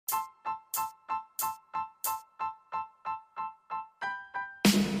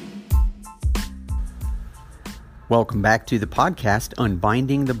Welcome back to the podcast,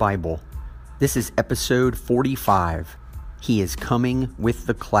 Unbinding the Bible. This is episode 45. He is coming with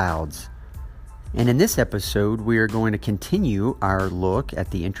the clouds. And in this episode, we are going to continue our look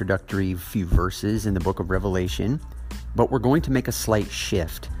at the introductory few verses in the book of Revelation, but we're going to make a slight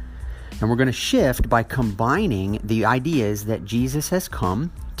shift. And we're going to shift by combining the ideas that Jesus has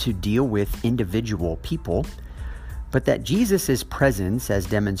come to deal with individual people, but that Jesus' presence, as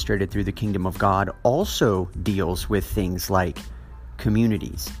demonstrated through the kingdom of God, also deals with things like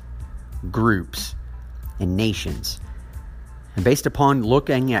communities, groups, and nations. And based upon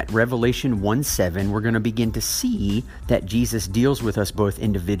looking at Revelation 1:7, we're going to begin to see that Jesus deals with us both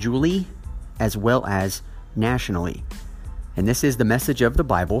individually as well as nationally. And this is the message of the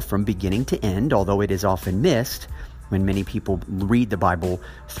Bible from beginning to end, although it is often missed when many people read the Bible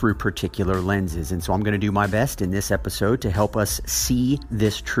through particular lenses. And so I'm going to do my best in this episode to help us see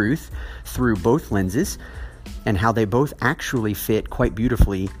this truth through both lenses and how they both actually fit quite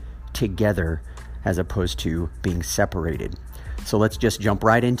beautifully together as opposed to being separated. So let's just jump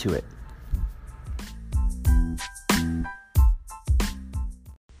right into it.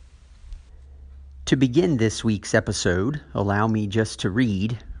 To begin this week's episode, allow me just to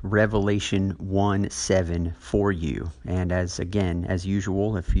read Revelation 1:7 for you. And as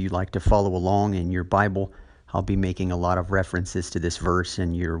usual, if you like to follow along in your Bible, I'll be making a lot of references to this verse,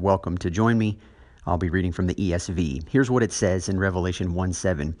 and you're welcome to join me. I'll be reading from the ESV. Here's what it says in Revelation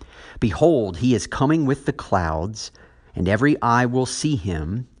 1:7. Behold, he is coming with the clouds, and every eye will see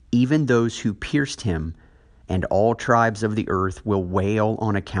him, even those who pierced him, and all tribes of the earth will wail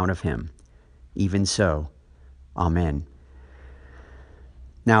on account of him. Even so, Amen.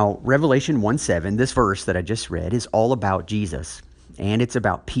 Now, Revelation 1:7, this verse that I just read, is all about Jesus, and it's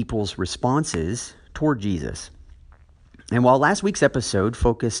about people's responses toward Jesus. And while last week's episode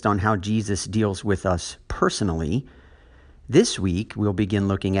focused on how Jesus deals with us personally, this week we'll begin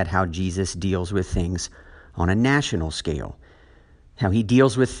looking at how Jesus deals with things on a national scale, how he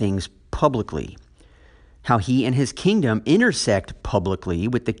deals with things publicly, how he and his kingdom intersect publicly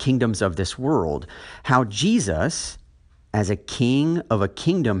with the kingdoms of this world, how Jesus, as a king of a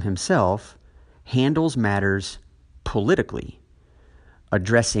kingdom himself, handles matters politically,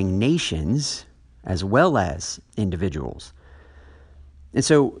 addressing nations as well as individuals. And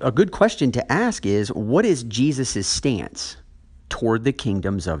so a good question to ask is, what is Jesus' stance toward the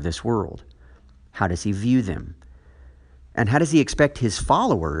kingdoms of this world? How does he view them? And how does he expect his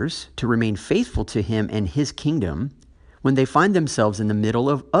followers to remain faithful to him and his kingdom when they find themselves in the middle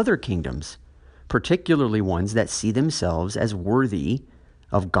of other kingdoms, particularly ones that see themselves as worthy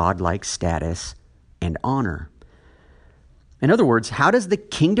of godlike status and honor? In other words, how does the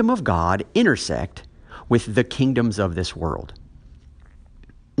kingdom of God intersect with the kingdoms of this world?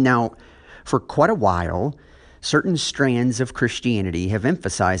 Now, for quite a while, certain strands of Christianity have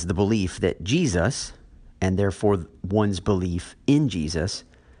emphasized the belief that Jesus, and therefore one's belief in Jesus,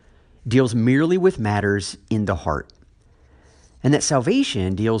 deals merely with matters in the heart, and that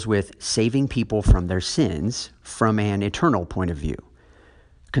salvation deals with saving people from their sins from an eternal point of view,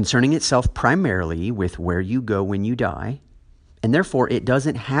 concerning itself primarily with where you go when you die, and therefore it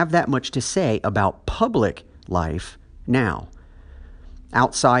doesn't have that much to say about public life now,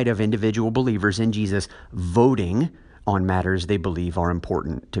 outside of individual believers in Jesus voting on matters they believe are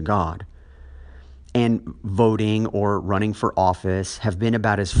important to God. And voting or running for office have been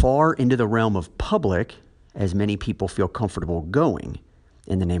about as far into the realm of public as many people feel comfortable going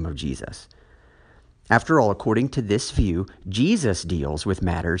in the name of Jesus. After all, according to this view, Jesus deals with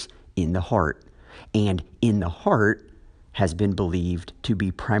matters in the heart, and in the heart has been believed to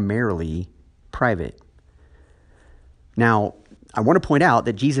be primarily private. Now, I want to point out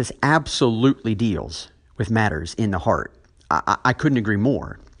that Jesus absolutely deals with matters in the heart. I couldn't agree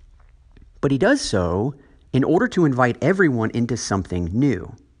more. But he does so in order to invite everyone into something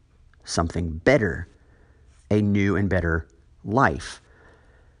new, something better, a new and better life.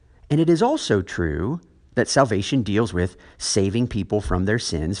 And it is also true that salvation deals with saving people from their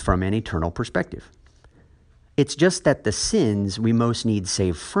sins from an eternal perspective. It's just that the sins we most need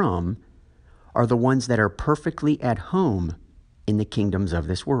saved from are the ones that are perfectly at home in the kingdoms of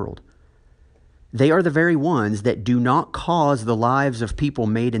this world. They are the very ones that do not cause the lives of people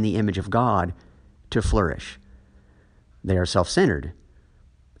made in the image of God to flourish. They are self-centered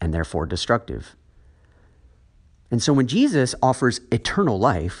and therefore destructive. And so when Jesus offers eternal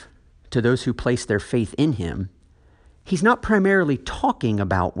life to those who place their faith in him, he's not primarily talking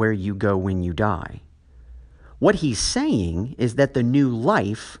about where you go when you die. What he's saying is that the new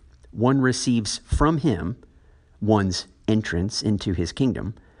life one receives from him, one's entrance into his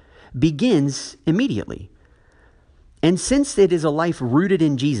kingdom, begins immediately. And since it is a life rooted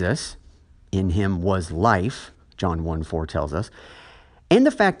in Jesus, in him was life, John 1:4 tells us, and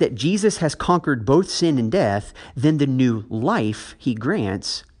the fact that Jesus has conquered both sin and death, then the new life he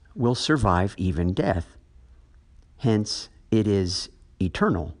grants will survive even death. Hence, it is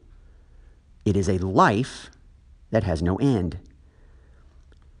eternal. It is a life that has no end.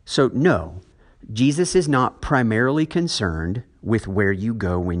 So no, Jesus is not primarily concerned with where you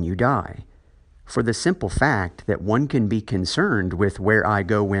go when you die, for the simple fact that one can be concerned with where I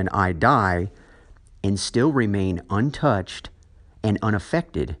go when I die and still remain untouched and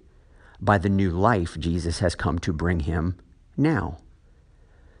unaffected by the new life Jesus has come to bring him now.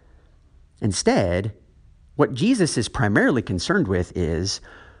 Instead, what Jesus is primarily concerned with is,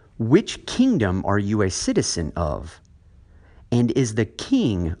 which kingdom are you a citizen of? And is the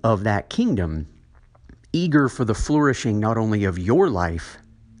king of that kingdom eager for the flourishing not only of your life,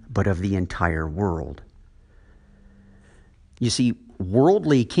 but of the entire world? You see,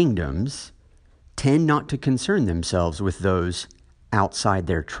 worldly kingdoms tend not to concern themselves with those outside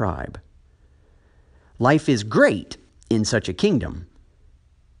their tribe. Life is great in such a kingdom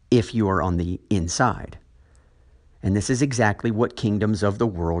if you are on the inside. And this is exactly what kingdoms of the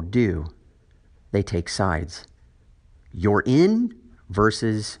world do. They take sides. You're in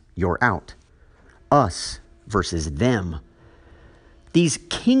versus you're out. Us versus them. These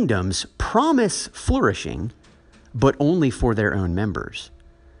kingdoms promise flourishing, but only for their own members.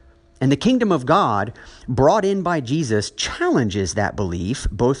 And the kingdom of God, brought in by Jesus, challenges that belief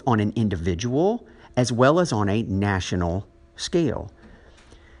both on an individual as well as on a national scale.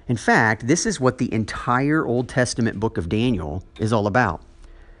 In fact, this is what the entire Old Testament book of Daniel is all about.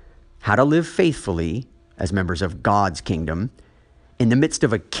 How to live faithfully as members of God's kingdom in the midst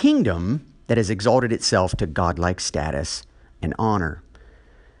of a kingdom that has exalted itself to godlike status and honor.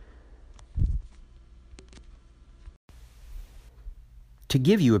 To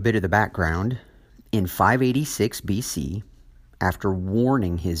give you a bit of the background, in 586 BC, after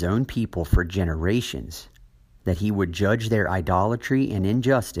warning his own people for generations that he would judge their idolatry and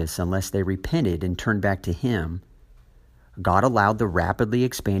injustice unless they repented and turned back to him, God allowed the rapidly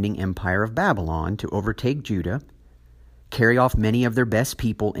expanding empire of Babylon to overtake Judah, carry off many of their best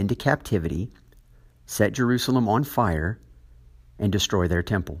people into captivity, set Jerusalem on fire, and destroy their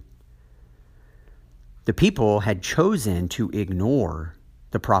temple. The people had chosen to ignore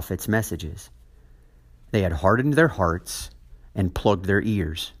the prophet's messages. They had hardened their hearts and plugged their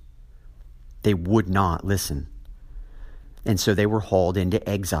ears. They would not listen. And so they were hauled into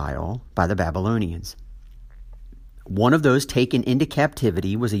exile by the Babylonians. One of those taken into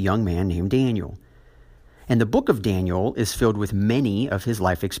captivity was a young man named Daniel. And the book of Daniel is filled with many of his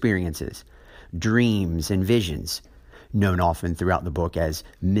life experiences, dreams and visions, known often throughout the book as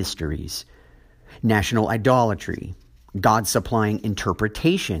mysteries, national idolatry, God supplying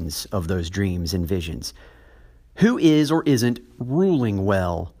interpretations of those dreams and visions, who is or isn't ruling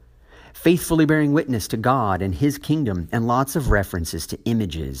well, faithfully bearing witness to God and his kingdom, and lots of references to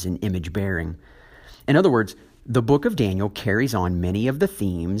images and image bearing. In other words, the book of Daniel carries on many of the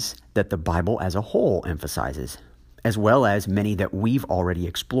themes that the Bible as a whole emphasizes, as well as many that we've already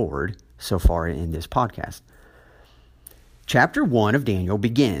explored so far in this podcast. Chapter 1 of Daniel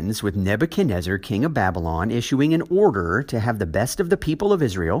begins with Nebuchadnezzar, king of Babylon, issuing an order to have the best of the people of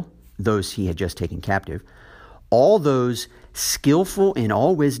Israel, those he had just taken captive, all those skillful in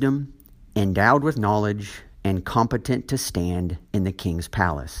all wisdom, endowed with knowledge, and competent to stand in the king's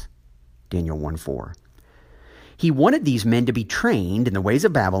palace. Daniel 1:4. He wanted these men to be trained in the ways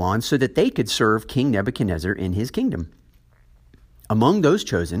of Babylon so that they could serve King Nebuchadnezzar in his kingdom. Among those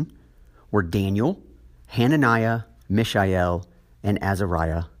chosen were Daniel, Hananiah, Mishael, and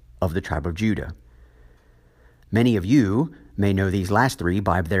Azariah of the tribe of Judah. Many of you may know these last three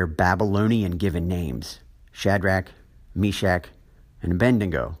by their Babylonian given names, Shadrach, Meshach, and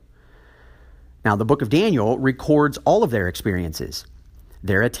Abednego. Now, the book of Daniel records all of their experiences,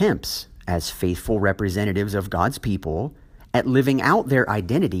 their attempts as faithful representatives of God's people at living out their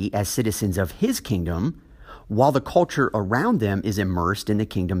identity as citizens of his kingdom, while the culture around them is immersed in the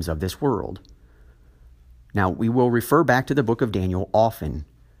kingdoms of this world. Now, we will refer back to the book of Daniel often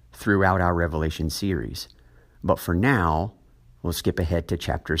throughout our Revelation series, but for now, we'll skip ahead to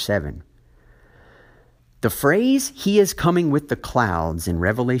chapter 7. The phrase, "He is coming with the clouds" in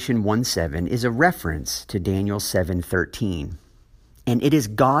Revelation 1:7 is a reference to Daniel 7:13. And it is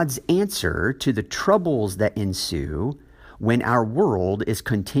God's answer to the troubles that ensue when our world is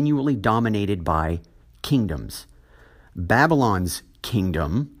continually dominated by kingdoms. Babylon's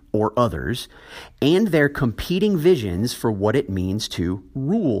kingdom, or others, and their competing visions for what it means to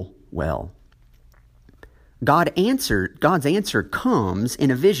rule well. God's answer comes in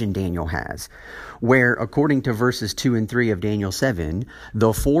a vision Daniel has, where, according to verses 2 and 3 of Daniel 7,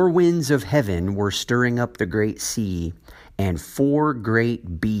 the four winds of heaven were stirring up the great sea, and four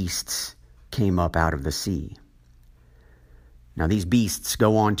great beasts came up out of the sea. Now, these beasts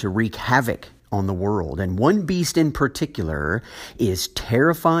go on to wreak havoc on the world, and one beast in particular is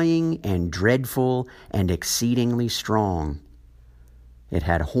terrifying and dreadful and exceedingly strong. It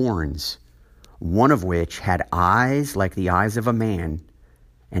had horns, one of which had eyes like the eyes of a man,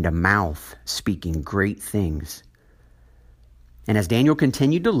 and a mouth speaking great things. And as Daniel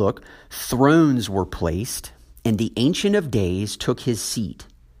continued to look, thrones were placed, and the Ancient of Days took his seat.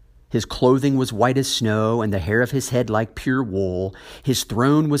 His clothing was white as snow, and the hair of his head like pure wool. His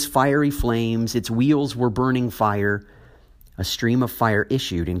throne was fiery flames, its wheels were burning fire. A stream of fire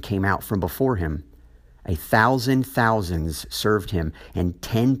issued and came out from before him. 1,000 thousands served him, and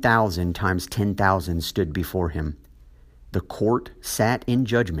 10,000 times 10,000 stood before him. The court sat in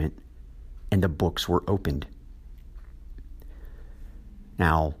judgment, and the books were opened.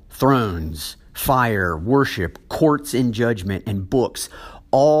 Now, thrones, fire, worship, courts in judgment, and books,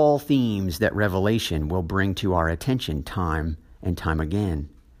 all themes that Revelation will bring to our attention time and time again.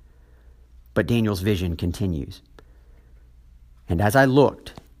 But Daniel's vision continues. And as I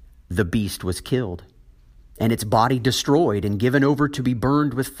looked, the beast was killed, and its body destroyed and given over to be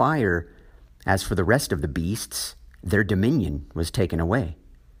burned with fire. As for the rest of the beasts, their dominion was taken away,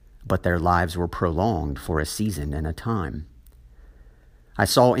 but their lives were prolonged for a season and a time. I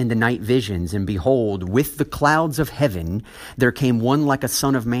saw in the night visions, and behold, with the clouds of heaven, there came one like a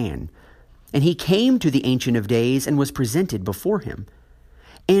son of man. And he came to the Ancient of Days and was presented before him.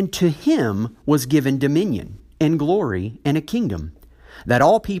 And to him was given dominion and glory and a kingdom, that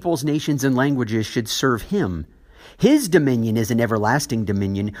all peoples, nations, and languages should serve him. His dominion is an everlasting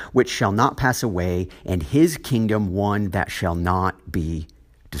dominion which shall not pass away, and his kingdom one that shall not be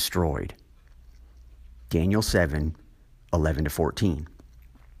destroyed. Daniel 7, 11-14.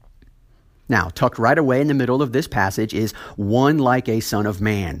 Now, tucked right away in the middle of this passage is one like a son of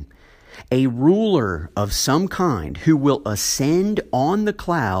man, a ruler of some kind who will ascend on the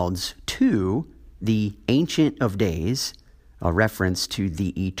clouds to the Ancient of Days, a reference to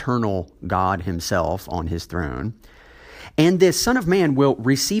the eternal God himself on his throne. And this Son of Man will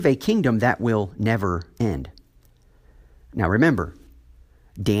receive a kingdom that will never end. Now remember,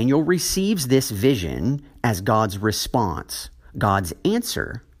 Daniel receives this vision as God's response, God's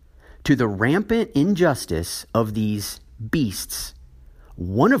answer to the rampant injustice of these beasts,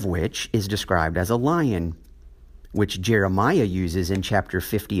 one of which is described as a lion, which Jeremiah uses in chapter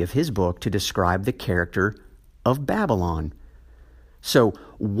 50 of his book to describe the character of Babylon. So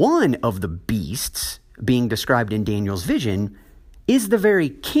one of the beasts being described in Daniel's vision is the very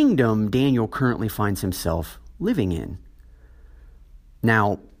kingdom Daniel currently finds himself living in.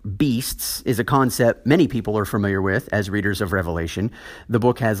 Now, beasts is a concept many people are familiar with as readers of Revelation. The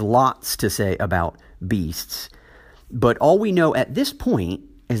book has lots to say about beasts. But all we know at this point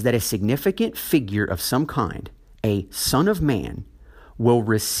is that a significant figure of some kind, a son of man, will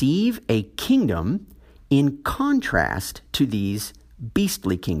receive a kingdom in contrast to these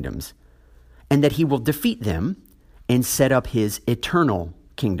beastly kingdoms, and that he will defeat them and set up his eternal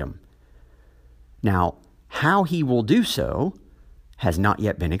kingdom. Now, how he will do so has not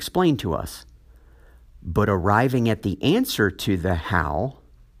yet been explained to us. But arriving at the answer to the how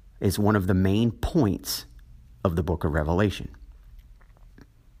is one of the main points of the book of Revelation.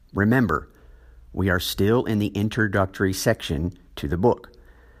 Remember, we are still in the introductory section to the book.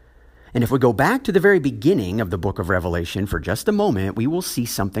 And if we go back to the very beginning of the book of Revelation for just a moment, we will see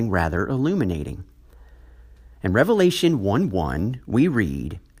something rather illuminating. In Revelation 1:1, we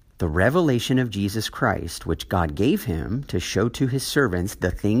read, "The revelation of Jesus Christ, which God gave him to show to his servants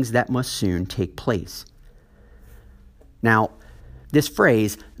the things that must soon take place." Now, this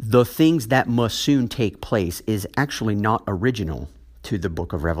phrase, "the things that must soon take place," is actually not original to the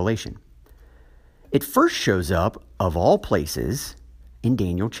book of Revelation. It first shows up, of all places, in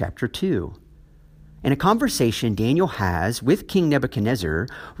Daniel chapter 2, in a conversation Daniel has with King Nebuchadnezzar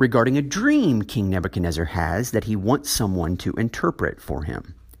regarding a dream King Nebuchadnezzar has that he wants someone to interpret for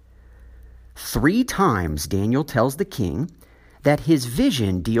him. 3 times Daniel tells the king that his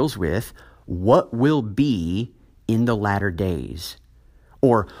vision deals with what will be in the latter days,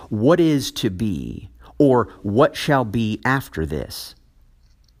 or what is to be, or what shall be after this.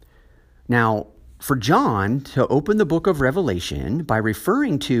 Now, for John to open the book of Revelation by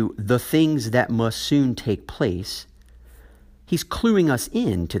referring to the things that must soon take place, he's cluing us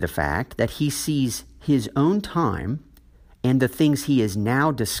in to the fact that he sees his own time and the things he is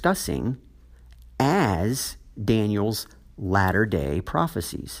now discussing as Daniel's latter-day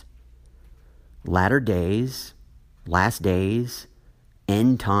prophecies. Latter days, last days,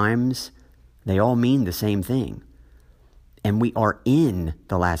 end times, they all mean the same thing. And we are in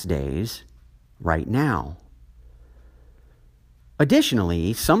the last days right now.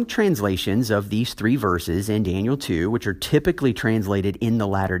 Additionally, some translations of these 3 verses in Daniel 2, which are typically translated in the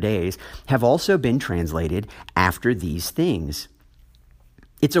latter days, have also been translated after these things.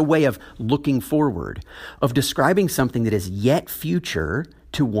 It's a way of looking forward, of describing something that is yet future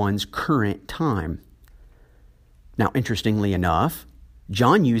to one's current time. Now, interestingly enough,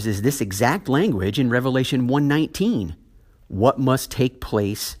 John uses this exact language in Revelation 1:19. What must take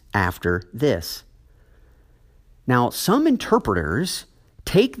place after this? Now, some interpreters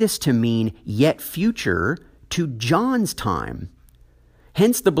take this to mean yet future to John's time.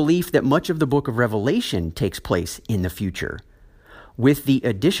 Hence the belief that much of the book of Revelation takes place in the future, with the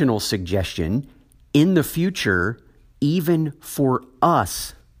additional suggestion, in the future, even for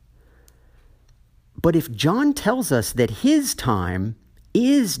us. But if John tells us that his time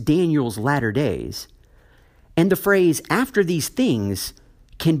is Daniel's latter days, and the phrase after these things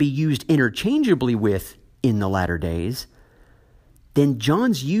can be used interchangeably with in the latter days, then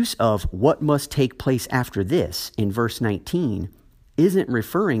John's use of what must take place after this in verse 19 isn't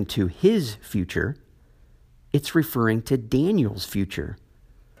referring to his future, it's referring to Daniel's future,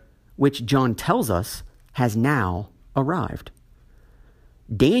 which John tells us has now arrived.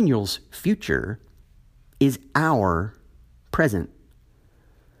 Daniel's future is our present.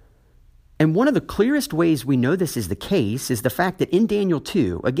 And one of the clearest ways we know this is the case is the fact that in Daniel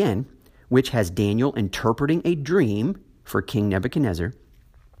 2, again, which has Daniel interpreting a dream for King Nebuchadnezzar,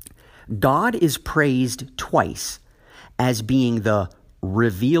 God is praised twice as being the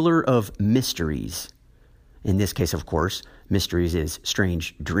revealer of mysteries. In this case, of course, mysteries is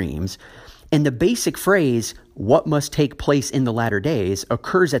strange dreams. And the basic phrase, what must take place in the latter days,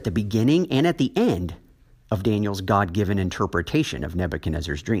 occurs at the beginning and at the end of Daniel's God-given interpretation of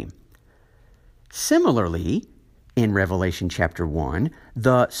Nebuchadnezzar's dream. Similarly, in Revelation chapter 1,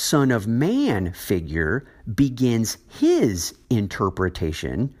 the Son of Man figure begins his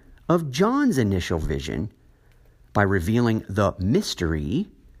interpretation of John's initial vision by revealing the mystery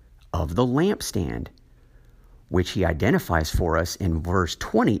of the lampstand, which he identifies for us in verse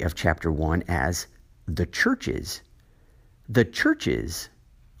 20 of chapter 1 as the churches. The churches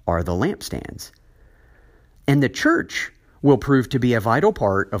are the lampstands. And the church will prove to be a vital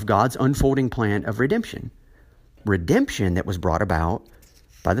part of God's unfolding plan of redemption. Redemption that was brought about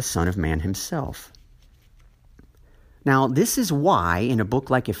by the Son of Man himself. Now, this is why in a book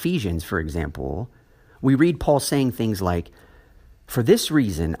like Ephesians, for example, we read Paul saying things like, "For this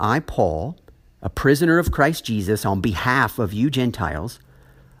reason, I, Paul, a prisoner of Christ Jesus, on behalf of you Gentiles,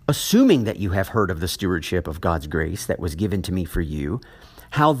 assuming that you have heard of the stewardship of God's grace that was given to me for you,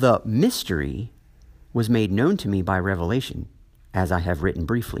 how the mystery was made known to me by revelation, as I have written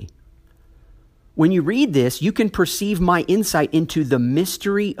briefly." When you read this, you can perceive my insight into the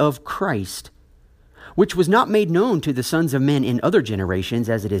mystery of Christ, which was not made known to the sons of men in other generations,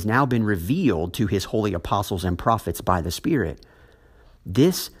 as it has now been revealed to his holy apostles and prophets by the Spirit.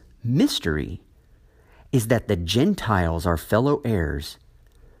 This mystery is that the Gentiles are fellow heirs,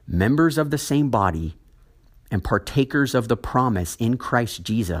 members of the same body, and partakers of the promise in Christ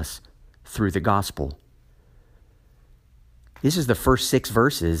Jesus through the gospel. This is the first 6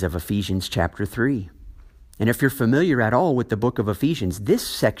 verses of Ephesians chapter 3. And if you're familiar at all with the book of Ephesians, this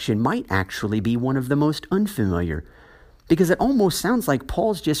section might actually be one of the most unfamiliar, because it almost sounds like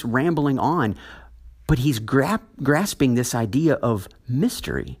Paul's just rambling on, but he's grasping this idea of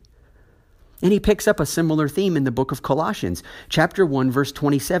mystery. And he picks up a similar theme in the book of Colossians, chapter 1, verse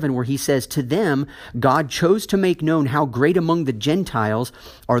 27, where he says, "To them God chose to make known how great among the Gentiles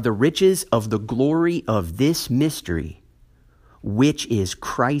are the riches of the glory of this mystery, which is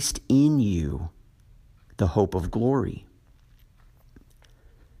Christ in you, the hope of glory."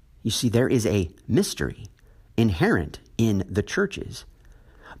 You see, there is a mystery inherent in the churches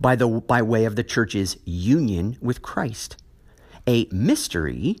by way of the church's union with Christ. A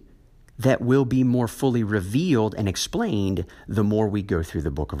mystery that will be more fully revealed and explained the more we go through the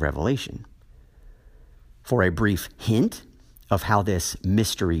book of Revelation. For a brief hint of how this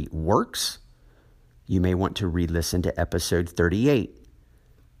mystery works, you may want to re-listen to episode 38,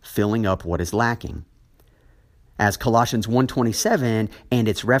 Filling Up What is Lacking. As Colossians 1:27 and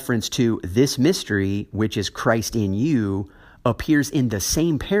its reference to this mystery, which is Christ in you, appears in the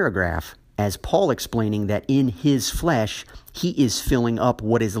same paragraph as Paul explaining that in his flesh, he is filling up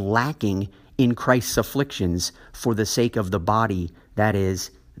what is lacking in Christ's afflictions for the sake of the body, that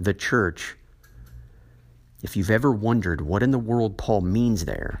is, the church. If you've ever wondered what in the world Paul means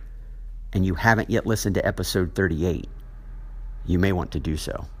there, and you haven't yet listened to episode 38, you may want to do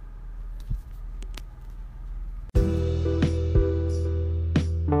so.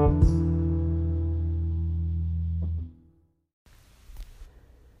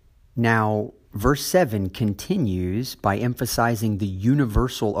 Now, verse 7 continues by emphasizing the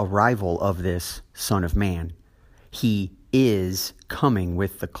universal arrival of this Son of Man. He is coming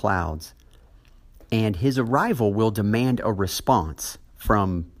with the clouds, and his arrival will demand a response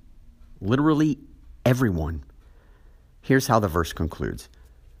from literally everyone. Here's how the verse concludes.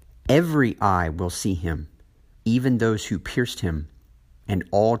 Every eye will see him, even those who pierced him, and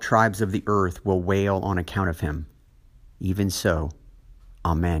all tribes of the earth will wail on account of him. Even so,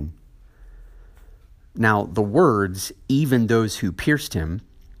 Amen. Now, the words, even those who pierced him,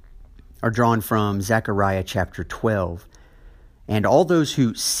 are drawn from Zechariah chapter 12. And all those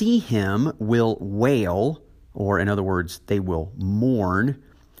who see him will wail, or in other words, they will mourn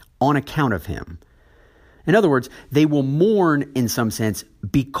on account of him. In other words, they will mourn in some sense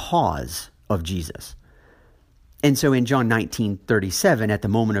because of Jesus. And so in John 19:37, at the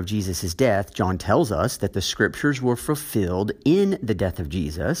moment of Jesus' death, John tells us that the scriptures were fulfilled in the death of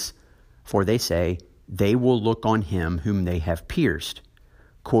Jesus, for they say, they will look on him whom they have pierced.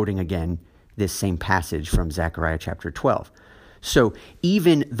 Quoting again this same passage from Zechariah chapter 12. So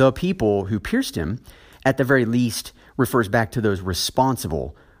even the people who pierced him, at the very least, refers back to those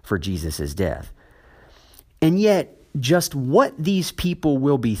responsible for Jesus' death. And yet, just what these people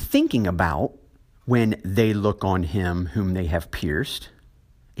will be thinking about when they look on him whom they have pierced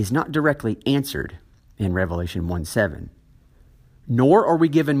is not directly answered in Revelation 1:7. Nor are we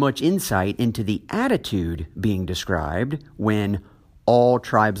given much insight into the attitude being described when all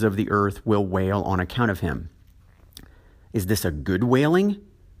tribes of the earth will wail on account of him. Is this a good wailing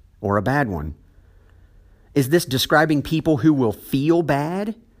or a bad one? Is this describing people who will feel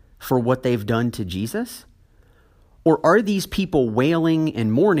bad for what they've done to Jesus? Or are these people wailing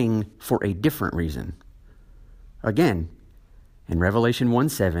and mourning for a different reason? Again, in Revelation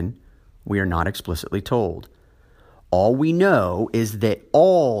 1:7, we are not explicitly told. All we know is that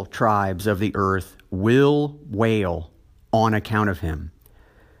all tribes of the earth will wail on account of him.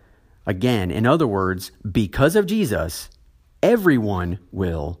 Again, in other words, because of Jesus, everyone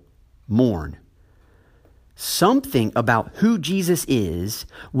will mourn. Something about who Jesus is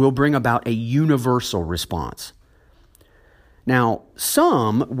will bring about a universal response. Now,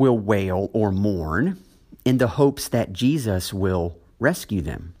 some will wail or mourn in the hopes that Jesus will rescue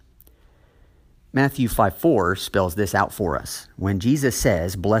them. Matthew 5:4 spells this out for us when Jesus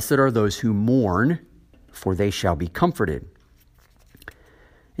says, "Blessed are those who mourn, for they shall be comforted."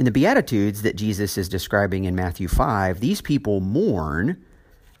 In the Beatitudes that Jesus is describing in Matthew 5, these people mourn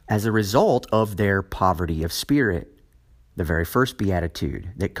as a result of their poverty of spirit. The very first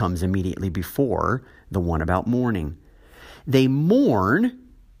Beatitude that comes immediately before the one about mourning. They mourn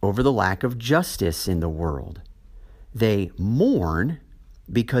over the lack of justice in the world. They mourn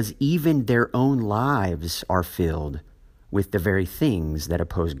because even their own lives are filled with the very things that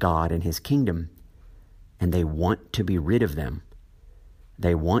oppose God and his kingdom, and they want to be rid of them.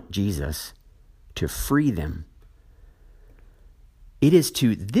 They want Jesus to free them. It is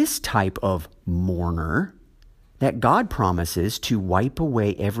to this type of mourner that God promises to wipe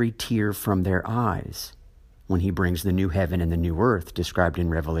away every tear from their eyes when he brings the new heaven and the new earth described in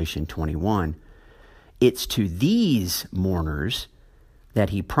Revelation 21. It's to these mourners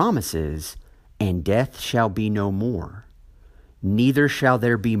that he promises, and death shall be no more. Neither shall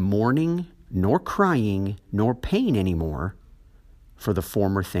there be mourning, nor crying, nor pain anymore, for the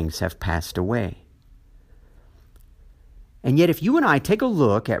former things have passed away. And yet, if you and I take a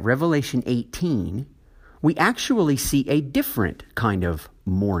look at Revelation 18, we actually see a different kind of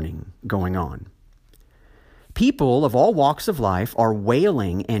mourning going on. People of all walks of life are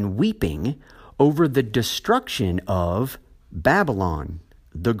wailing and weeping over the destruction of Babylon,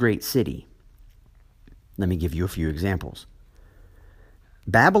 the great city. Let me give you a few examples.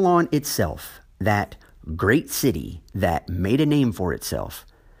 Babylon itself, that great city that made a name for itself,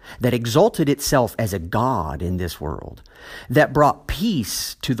 that exalted itself as a god in this world, that brought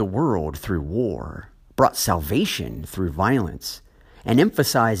peace to the world through war, brought salvation through violence, and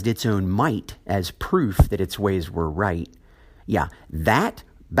emphasized its own might as proof that its ways were right. Yeah, that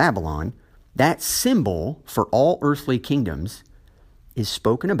Babylon, that symbol for all earthly kingdoms, is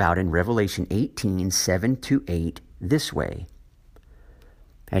spoken about in Revelation 18:7-8 this way.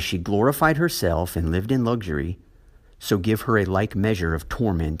 As she glorified herself and lived in luxury, so give her a like measure of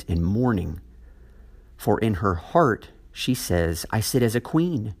torment and mourning. For in her heart she says, I sit as a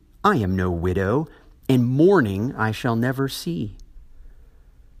queen. I am no widow, and mourning I shall never see.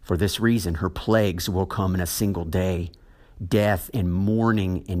 For this reason, her plagues will come in a single day, death and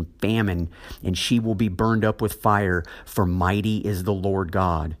mourning and famine, and she will be burned up with fire, for mighty is the Lord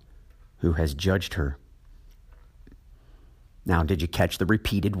God who has judged her. Now, did you catch the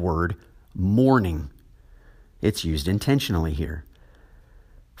repeated word mourning? It's used intentionally here.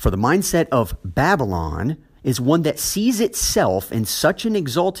 For the mindset of Babylon is one that sees itself in such an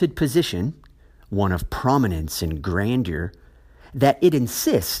exalted position, one of prominence and grandeur, that it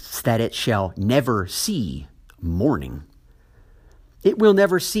insists that it shall never see mourning. It will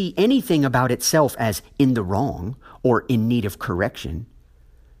never see anything about itself as in the wrong or in need of correction.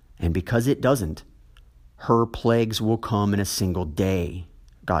 And because it doesn't, her plagues will come in a single day,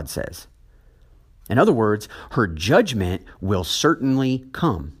 God says. In other words, her judgment will certainly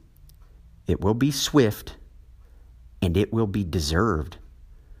come. It will be swift, and it will be deserved.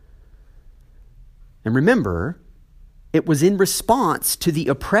 And remember, it was in response to the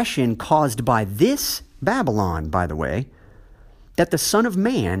oppression caused by this Babylon, by the way, that the Son of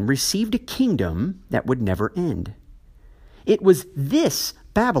Man received a kingdom that would never end. It was this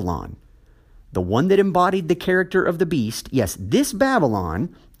Babylon, the one that embodied the character of the beast, yes, this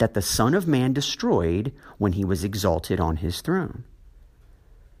Babylon that the Son of Man destroyed when he was exalted on his throne.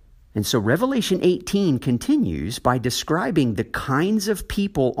 And so Revelation 18 continues by describing the kinds of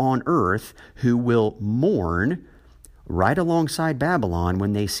people on earth who will mourn right alongside Babylon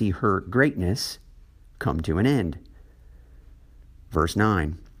when they see her greatness come to an end. Verse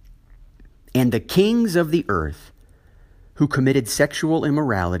 9, and the kings of the earth who committed sexual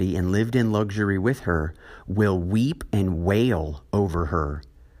immorality and lived in luxury with her will weep and wail over her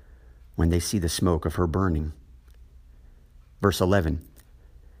when they see the smoke of her burning. Verse 11,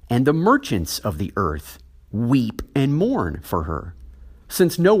 and the merchants of the earth weep and mourn for her,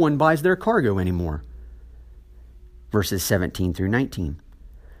 since no one buys their cargo anymore. Verses 17 through 19,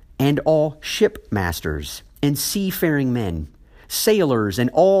 and all shipmasters and seafaring men, sailors and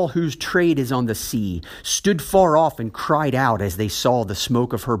all whose trade is on the sea, stood far off and cried out as they saw the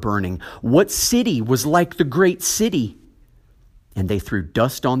smoke of her burning, what city was like the great city? And they threw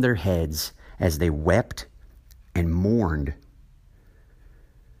dust on their heads as they wept and mourned.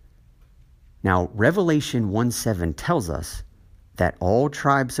 Now, Revelation 1:7 tells us that all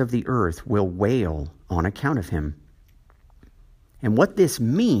tribes of the earth will wail on account of him. And what this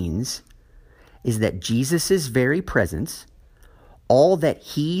means is that Jesus' very presence, all that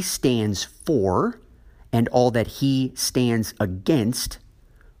he stands for and all that he stands against,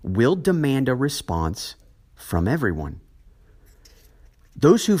 will demand a response from everyone.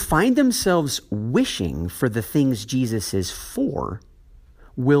 Those who find themselves wishing for the things Jesus is for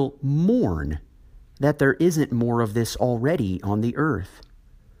will mourn that there isn't more of this already on the earth,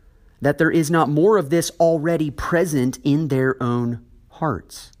 that there is not more of this already present in their own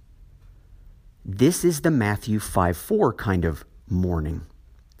hearts. This is the Matthew 5:4 kind of mourning.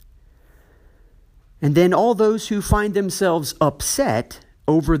 And then all those who find themselves upset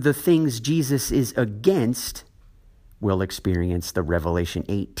over the things Jesus is against will experience the Revelation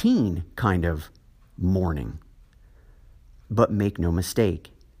 18 kind of mourning. But make no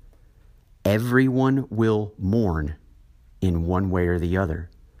mistake, everyone will mourn in one way or the other.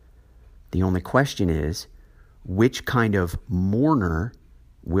 The only question is, which kind of mourner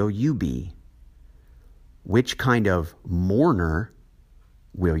will you be? Which kind of mourner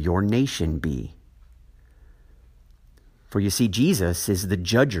will your nation be? For you see, Jesus is the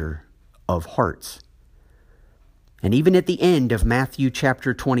judger of hearts. And even at the end of Matthew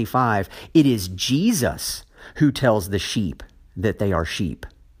chapter 25, it is Jesus who tells the sheep that they are sheep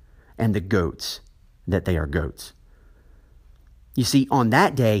and the goats that they are goats. You see, on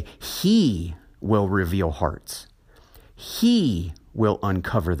that day, he will reveal hearts. He will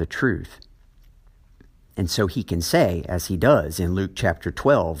uncover the truth. And so he can say, as he does in Luke chapter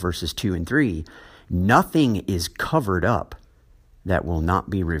 12, verses 2 and 3, nothing is covered up that will not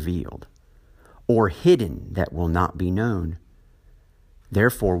be revealed, or hidden that will not be known.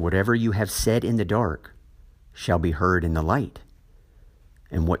 Therefore, whatever you have said in the dark shall be heard in the light,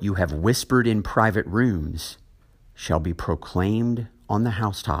 and what you have whispered in private rooms shall be proclaimed on the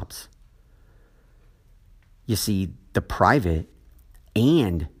housetops. You see, the private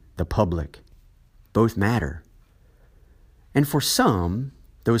and the public both matter. And for some,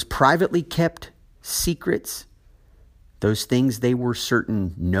 those privately kept secrets, those things they were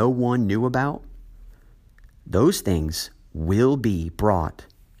certain no one knew about, those things will be brought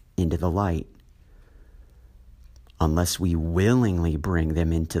into the light unless we willingly bring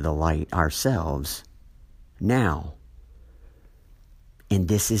them into the light ourselves now. And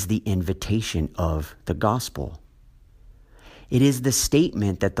this is the invitation of the gospel. It is the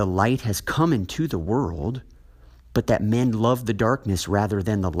statement that the light has come into the world, but that men love the darkness rather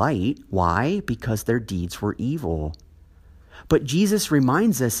than the light. Why? Because their deeds were evil. But Jesus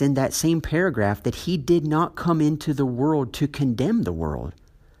reminds us in that same paragraph that he did not come into the world to condemn the world.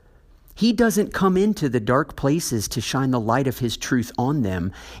 He doesn't come into the dark places to shine the light of his truth on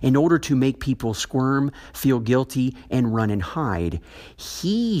them in order to make people squirm, feel guilty, and run and hide.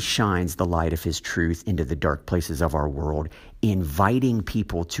 He shines the light of his truth into the dark places of our world, inviting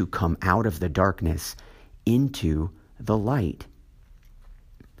people to come out of the darkness into the light.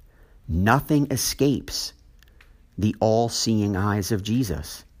 Nothing escapes the all-seeing eyes of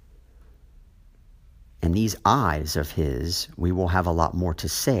Jesus. And these eyes of his, we will have a lot more to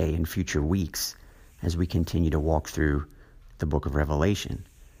say in future weeks as we continue to walk through the book of Revelation.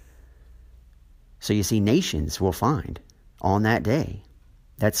 So you see, nations will find on that day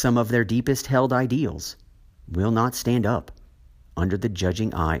that some of their deepest held ideals will not stand up under the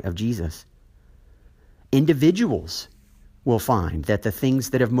judging eye of Jesus. Individuals will find that the things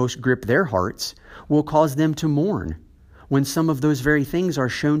that have most gripped their hearts will cause them to mourn when some of those very things are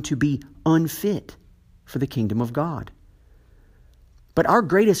shown to be unfit for the kingdom of God. But our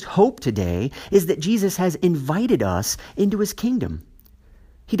greatest hope today is that Jesus has invited us into his kingdom.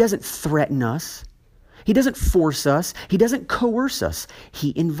 He doesn't threaten us. He doesn't force us. He doesn't coerce us.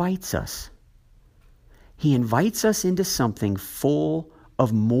 He invites us. He invites us into something full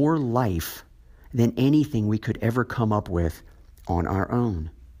of more life than anything we could ever come up with on our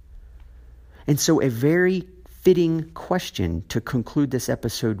own. And so a very fitting question to conclude this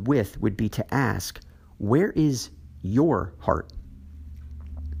episode with would be to ask, where is your heart?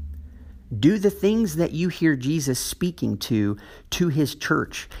 Do the things that you hear Jesus speaking to his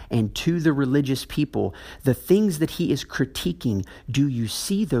church and to the religious people, the things that he is critiquing, do you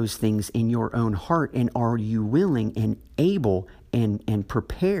see those things in your own heart? And are you willing and able and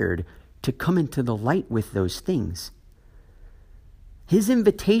prepared to come into the light with those things? His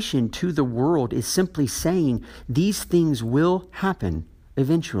invitation to the world is simply saying these things will happen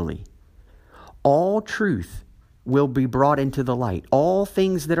eventually. All truth will be brought into the light. All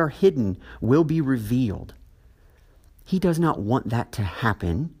things that are hidden will be revealed. He does not want that to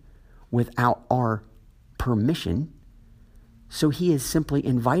happen without our permission. So he is simply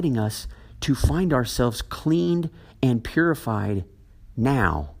inviting us to find ourselves cleaned and purified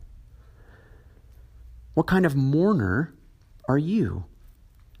now. What kind of mourner are you?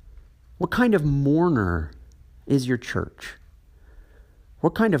 What kind of mourner is your church?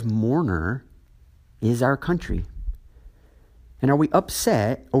 What kind of mourner is our country? And are we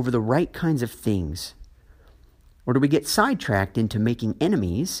upset over the right kinds of things? Or do we get sidetracked into making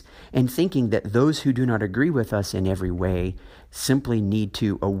enemies and thinking that those who do not agree with us in every way simply need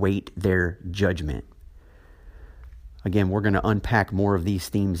to await their judgment? Again, we're going to unpack more of these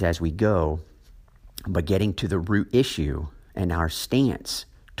themes as we go, but getting to the root issue and our stance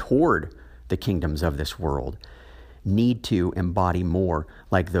toward the kingdoms of this world need to embody more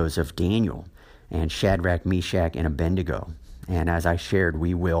like those of Daniel and Shadrach, Meshach, and Abednego. And as I shared,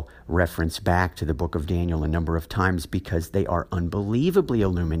 we will reference back to the book of Daniel a number of times because they are unbelievably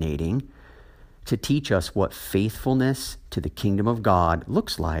illuminating to teach us what faithfulness to the kingdom of God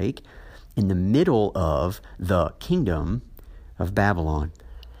looks like in the middle of the kingdom of Babylon.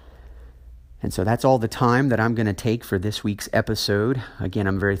 And so that's all the time that I'm going to take for this week's episode. Again,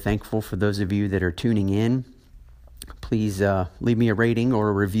 I'm very thankful for those of you that are tuning in. Please leave me a rating or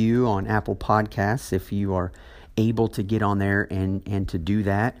a review on Apple Podcasts if you are able to get on there and to do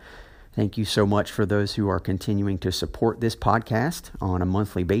that. Thank you so much for those who are continuing to support this podcast on a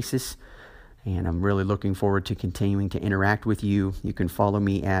monthly basis. And I'm really looking forward to continuing to interact with you. You can follow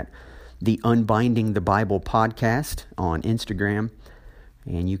me at the Unbinding the Bible podcast on Instagram.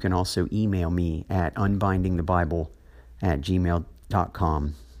 And you can also email me at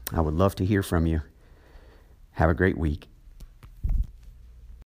unbindingthebible@gmail.com. I would love to hear from you. Have a great week.